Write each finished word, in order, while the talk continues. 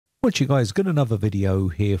What you guys, got another video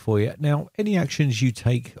here for you. Now, any actions you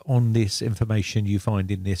take on this information you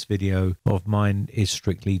find in this video of mine is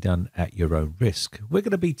strictly done at your own risk. We're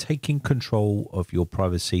going to be taking control of your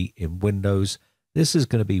privacy in Windows. This is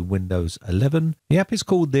going to be Windows 11. The app is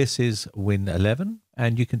called This is Win 11,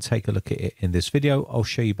 and you can take a look at it in this video. I'll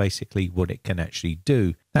show you basically what it can actually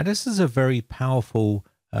do. Now, this is a very powerful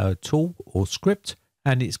tool or script,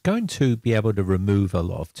 and it's going to be able to remove a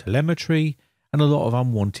lot of telemetry and a lot of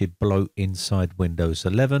unwanted bloat inside Windows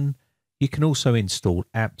 11. You can also install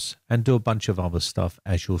apps and do a bunch of other stuff,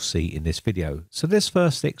 as you'll see in this video. So let's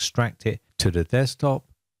first extract it to the desktop.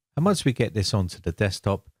 And once we get this onto the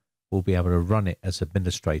desktop, we'll be able to run it as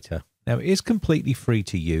administrator. Now, it is completely free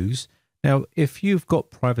to use. Now, if you've got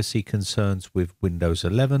privacy concerns with Windows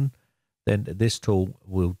 11, then this tool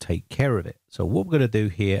will take care of it. So what we're going to do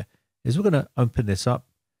here is we're going to open this up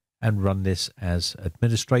and run this as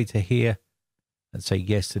administrator here, and say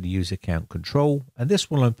yes to the user account control, and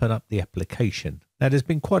this will open up the application. Now, there's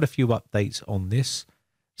been quite a few updates on this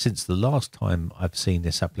since the last time I've seen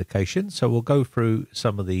this application, so we'll go through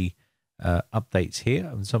some of the updates here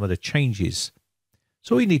and some of the changes.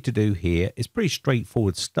 So all you need to do here is pretty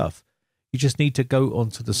straightforward stuff. You just need to go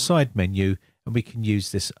onto the side menu, and we can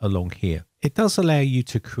use this along here. It does allow you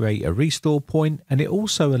to create a restore point, and it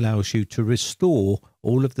also allows you to restore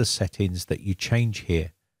all of the settings that you change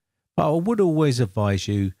here. But I would always advise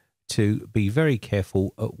you to be very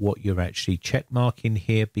careful at what you're actually checkmarking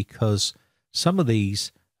here, because some of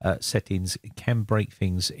these settings can break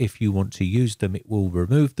things. If you want to use them, it will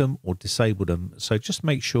remove them or disable them. So just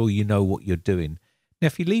make sure you know what you're doing. Now,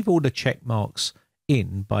 if you leave all the check marks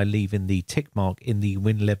in by leaving the tick mark in the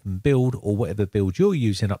Win 11 build or whatever build you're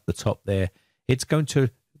using up the top there, it's going to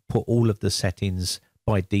put all of the settings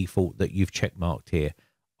by default that you've checkmarked here.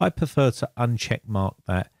 I prefer to uncheck mark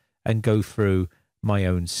that and go through my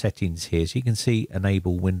own settings here. So you can see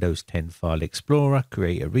enable Windows 10 File Explorer,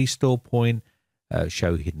 create a restore point,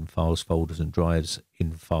 show hidden files, folders and drives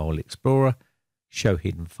in File Explorer, show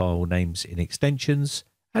hidden file names in extensions,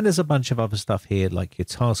 and there's a bunch of other stuff here like your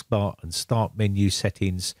taskbar and start menu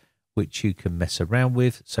settings, which you can mess around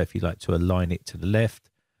with. So if you like to align it to the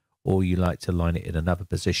left, or you like to align it in another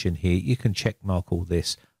position here, you can check mark all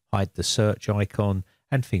this, hide the search icon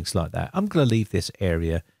and things like that. I'm going to leave this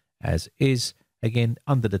area as is. Again,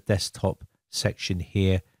 under the desktop section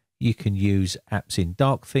here, you can use apps in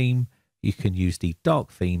dark theme. You can use the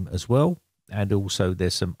dark theme as well. And also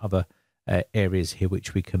there's some other areas here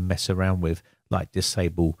which we can mess around with, like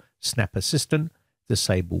disable Snap Assistant,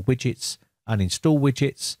 disable widgets, uninstall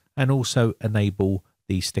widgets, and also enable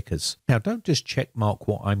the stickers. Now, don't just check mark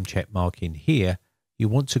what I'm check marking here. You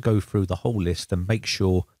want to go through the whole list and make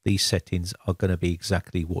sure these settings are going to be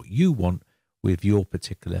exactly what you want with your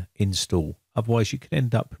particular install. Otherwise, you can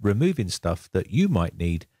end up removing stuff that you might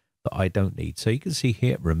need that I don't need. So you can see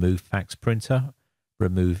here, remove fax printer,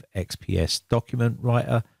 remove XPS document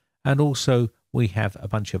writer, and also we have a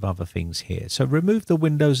bunch of other things here. So remove the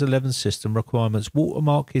Windows 11 system requirements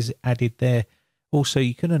watermark is added there. Also,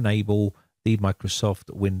 you can enable the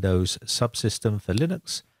Microsoft Windows subsystem for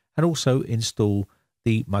Linux, and also install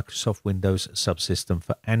the Microsoft Windows subsystem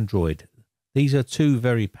for Android. These are two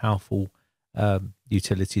very powerful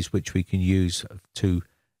utilities which we can use to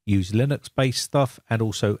use Linux-based stuff and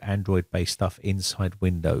also Android-based stuff inside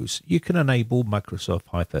Windows. You can enable Microsoft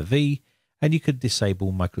Hyper-V, and you can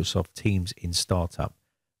disable Microsoft Teams in Startup.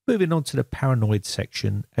 Moving on to the paranoid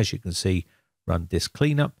section, as you can see, run disk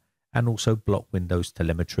cleanup and also block Windows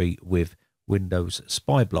telemetry with Windows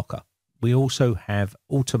Spy Blocker. We also have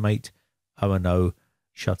automate O&O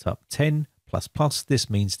shut up 10++. This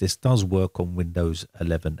means this does work on Windows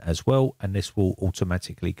 11 as well, and this will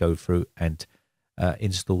automatically go through and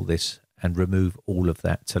install this and remove all of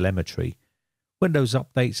that telemetry. Windows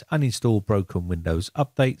updates, uninstall broken Windows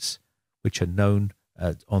updates, which are known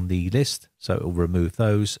on the list, so it will remove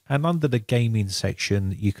those. And under the gaming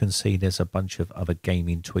section, you can see there's a bunch of other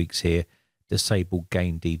gaming tweaks here. Disable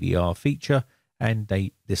game DVR feature, and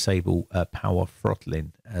they disable power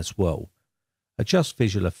throttling as well. Adjust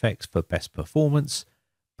visual effects for best performance.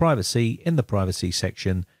 Privacy, in the privacy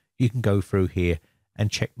section, you can go through here and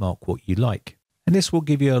check mark what you like. And this will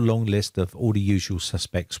give you a long list of all the usual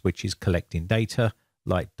suspects, which is collecting data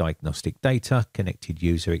like diagnostic data, connected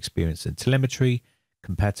user experience and telemetry,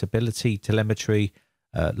 compatibility telemetry,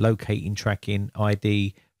 locating tracking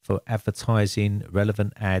ID for advertising,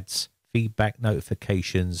 relevant ads, feedback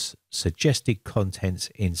notifications, suggested contents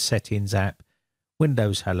in settings app,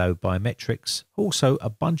 Windows Hello biometrics, also a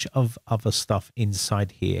bunch of other stuff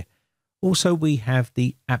inside here. Also, we have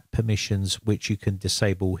the app permissions, which you can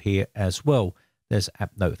disable here as well. There's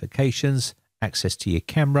app notifications, access to your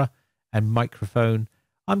camera and microphone.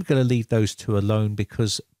 I'm going to leave those two alone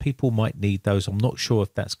because people might need those. I'm not sure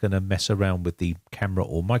if that's going to mess around with the camera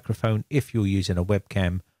or microphone if you're using a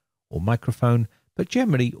webcam or microphone. But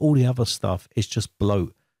generally, all the other stuff is just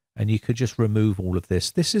bloat, and you could just remove all of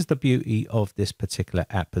this. This is the beauty of this particular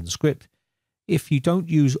app and script. If you don't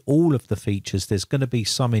use all of the features, there's going to be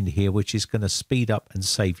some in here which is going to speed up and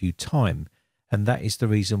save you time. And that is the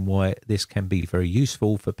reason why this can be very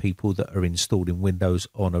useful for people that are installing Windows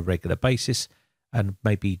on a regular basis and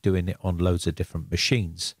maybe doing it on loads of different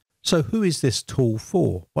machines. So who is this tool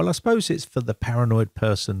for? Well, I suppose it's for the paranoid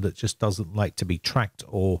person that just doesn't like to be tracked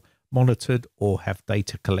or monitored or have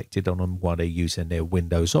data collected on them while they're using their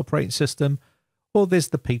Windows operating system. Or there's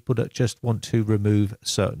the people that just want to remove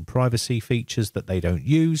certain privacy features that they don't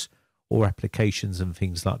use, or applications and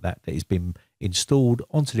things like that that has been installed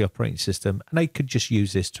onto the operating system, and they could just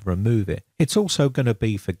use this to remove it. It's also going to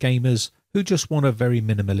be for gamers who just want a very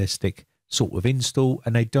minimalistic sort of install,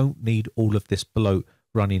 and they don't need all of this bloat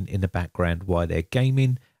running in the background while they're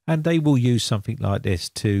gaming, and they will use something like this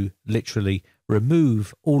to literally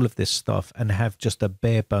remove all of this stuff and have just a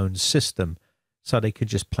bare bones system so they could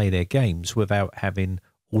just play their games without having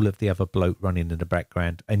all of the other bloat running in the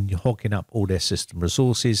background and hogging up all their system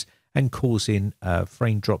resources and causing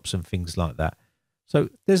frame drops and things like that. So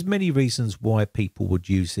there's many reasons why people would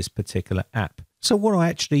use this particular app. So what I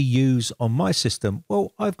actually use on my system,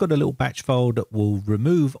 well, I've got a little batch file that will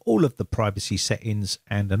remove all of the privacy settings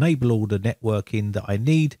and enable all the networking that I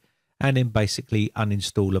need, and then basically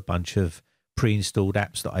uninstall a bunch of pre-installed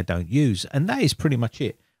apps that I don't use. And that is pretty much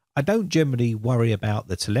it. I don't generally worry about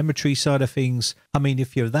the telemetry side of things. I mean,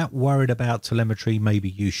 if you're that worried about telemetry, maybe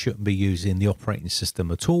you shouldn't be using the operating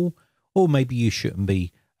system at all, or maybe you shouldn't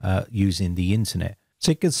be using the internet.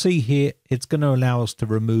 So you can see here, it's going to allow us to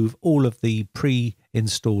remove all of the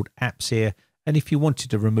pre-installed apps here. And if you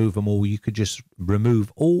wanted to remove them all, you could just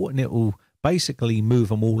remove all, and it will basically move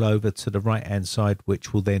them all over to the right-hand side,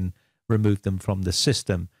 which will then remove them from the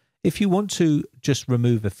system. If you want to just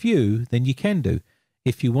remove a few, then you can do.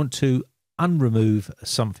 If you want to unremove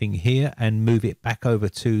something here and move it back over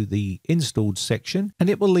to the installed section, and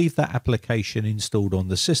it will leave that application installed on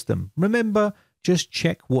the system. Remember, just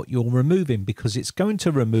check what you're removing, because it's going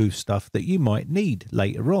to remove stuff that you might need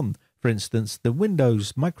later on. For instance, the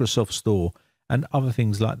Windows, Microsoft Store, and other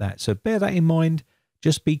things like that. So bear that in mind.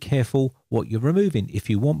 Just be careful what you're removing. If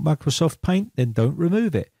you want Microsoft Paint, then don't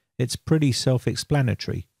remove it. It's pretty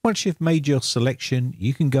self-explanatory. Once you've made your selection,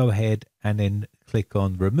 you can go ahead and then click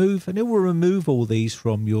on remove, and it will remove all these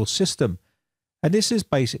from your system. And this is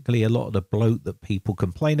basically a lot of the bloat that people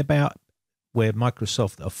complain about, where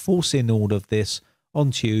Microsoft are forcing all of this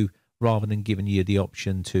onto you rather than giving you the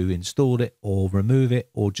option to install it or remove it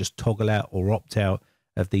or just toggle out or opt out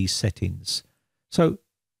of these settings. So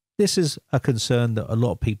this is a concern that a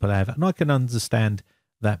lot of people have, and I can understand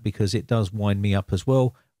that because it does wind me up as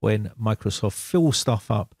well when Microsoft fills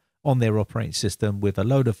stuff up on their operating system with a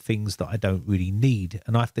load of things that I don't really need,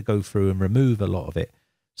 and I have to go through and remove a lot of it.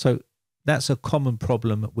 So that's a common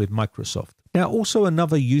problem with Microsoft. Now, also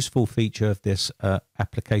another useful feature of this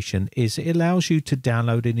application is it allows you to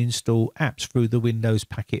download and install apps through the Windows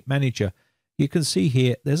Packet Manager. You can see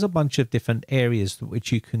here there's a bunch of different areas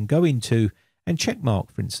which you can go into and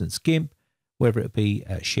checkmark, for instance, GIMP, whether it be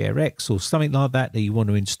ShareX or something like that that you want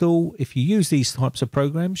to install. If you use these types of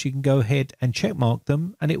programs, you can go ahead and checkmark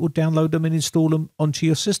them, and it will download them and install them onto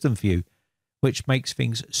your system view, which makes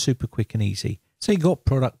things super quick and easy. So you've got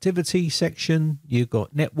productivity section, you've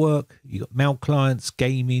got network, you've got mail clients,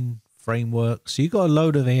 gaming, frameworks. So you've got a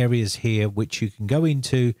load of areas here which you can go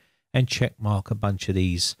into and check mark a bunch of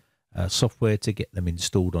these software to get them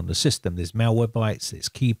installed on the system. There's Malwarebytes, there's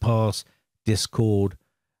KeyPass, Discord,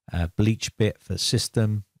 BleachBit for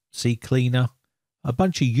system, CCleaner, a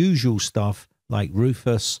bunch of usual stuff like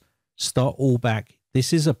Rufus, Start All Back.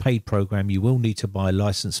 This is a paid program. You will need to buy a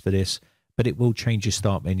license for this, but it will change your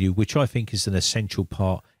start menu, which I think is an essential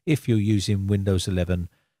part if you're using Windows 11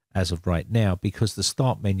 as of right now, because the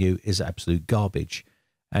start menu is absolute garbage.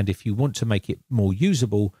 And if you want to make it more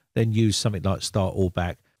usable, then use something like Start All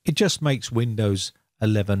Back. It just makes Windows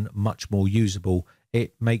 11 much more usable.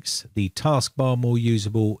 It makes the taskbar more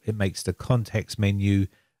usable. It makes the context menu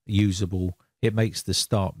usable. It makes the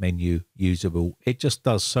start menu usable. It just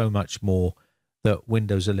does so much more that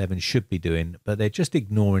Windows 11 should be doing, but they're just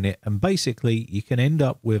ignoring it. And basically, you can end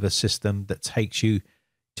up with a system that takes you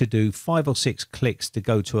to do 5 or 6 clicks to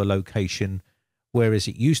go to a location, whereas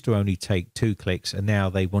it used to only take 2 clicks, and now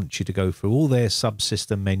they want you to go through all their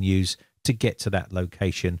subsystem menus to get to that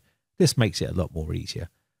location. This makes it a lot more easier.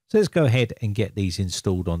 So let's go ahead and get these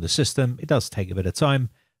installed on the system. It does take a bit of time,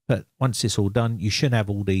 but once it's all done, you should have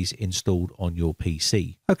all these installed on your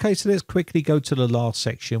PC. Okay, so let's quickly go to the last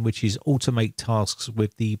section, which is automate tasks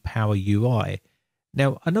with the Power UI.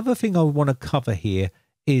 Now, another thing I want to cover here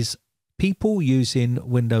is people using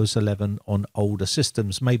Windows 11 on older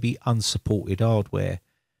systems, maybe unsupported hardware,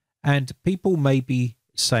 and people may be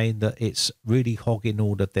saying that it's really hogging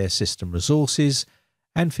all of their system resources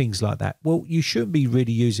and things like that. Well, you shouldn't be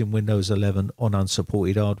really using Windows 11 on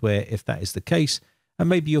unsupported hardware if that is the case. And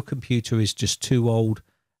maybe your computer is just too old.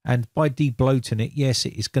 And by debloating it, yes,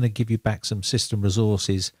 it is going to give you back some system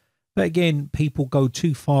resources. But again, people go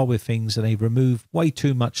too far with things and they remove way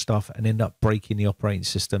too much stuff and end up breaking the operating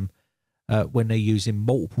system when they're using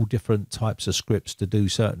multiple different types of scripts to do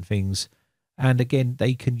certain things. And again,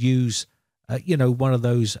 they can use, one of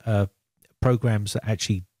those programs that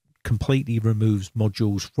actually completely removes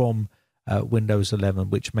modules from Windows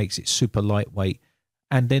 11, which makes it super lightweight,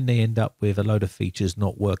 and then they end up with a load of features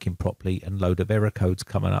not working properly and load of error codes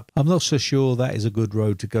coming up. I'm not so sure that is a good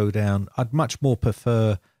road to go down. I'd much more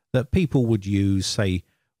prefer that people would use, say,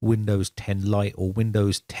 Windows 10 Lite or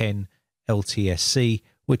Windows 10 LTSC,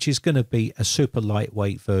 which is going to be a super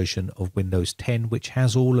lightweight version of Windows 10, which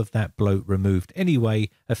has all of that bloat removed anyway,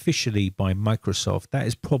 officially by Microsoft. That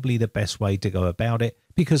is probably the best way to go about it,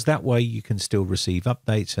 because that way you can still receive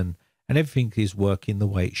updates and everything is working the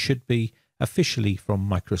way it should be officially from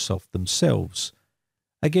Microsoft themselves.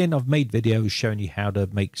 Again, I've made videos showing you how to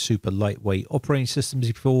make super lightweight operating systems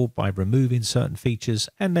before by removing certain features,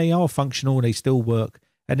 and they are functional, they still work,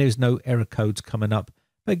 and there's no error codes coming up.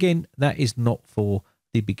 But again, that is not for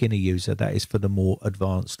the beginner user, that is for the more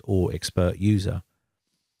advanced or expert user.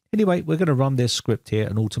 Anyway, we're going to run this script here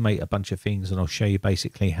and automate a bunch of things, and I'll show you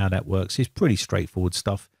basically how that works. It's pretty straightforward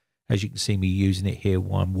stuff, as you can see me using it here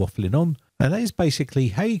while I'm waffling on. And that is basically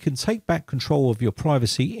how you can take back control of your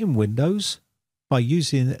privacy in Windows by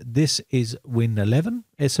using This Is Win 11.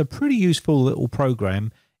 It's a pretty useful little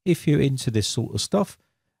program if you're into this sort of stuff.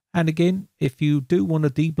 And again, if you do want to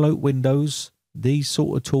debloat Windows, these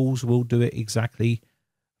sort of tools will do it exactly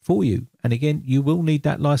for you. And again, you will need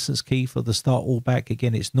that license key for the start all back.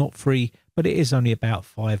 Again, it's not free, but it is only about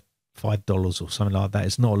 $5 or something like that.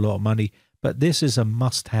 It's not a lot of money, but this is a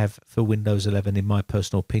must-have for Windows 11 in my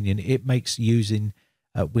personal opinion. It makes using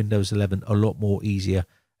Windows 11 a lot more easier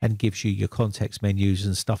and gives you your context menus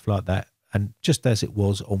and stuff like that, and just as it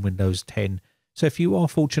was on Windows 10. So if you are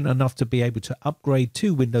fortunate enough to be able to upgrade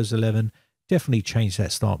to Windows 11, definitely change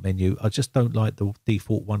that start menu. I just don't like the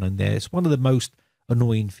default one in there. It's one of the most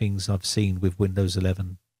annoying things I've seen with Windows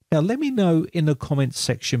 11. Now, let me know in the comments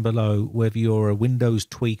section below whether you're a Windows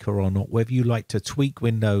tweaker or not, whether you like to tweak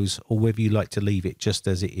Windows or whether you like to leave it just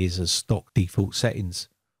as it is as stock default settings,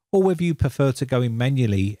 or whether you prefer to go in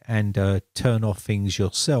manually and turn off things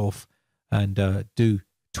yourself and do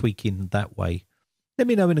tweaking that way. Let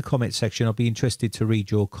me know in the comments section. I'll be interested to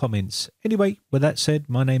read your comments. Anyway, with that said,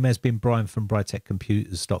 my name has been Brian from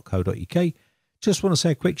briteccomputers.co.uk. Just want to say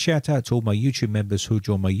a quick shout out to all my YouTube members who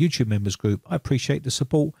join my YouTube members group. I appreciate the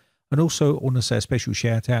support. And also want to say a special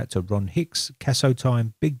shout out to Ron Hicks, Casso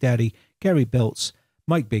Time, Big Daddy, Gary Belts,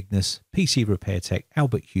 Mike Bigness, PC Repair Tech,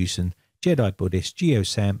 Albert Hewson, Jedi Buddhist, Geo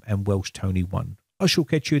Sam, and Welsh Tony 1. I shall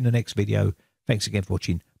catch you in the next video. Thanks again for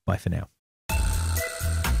watching. Bye for now.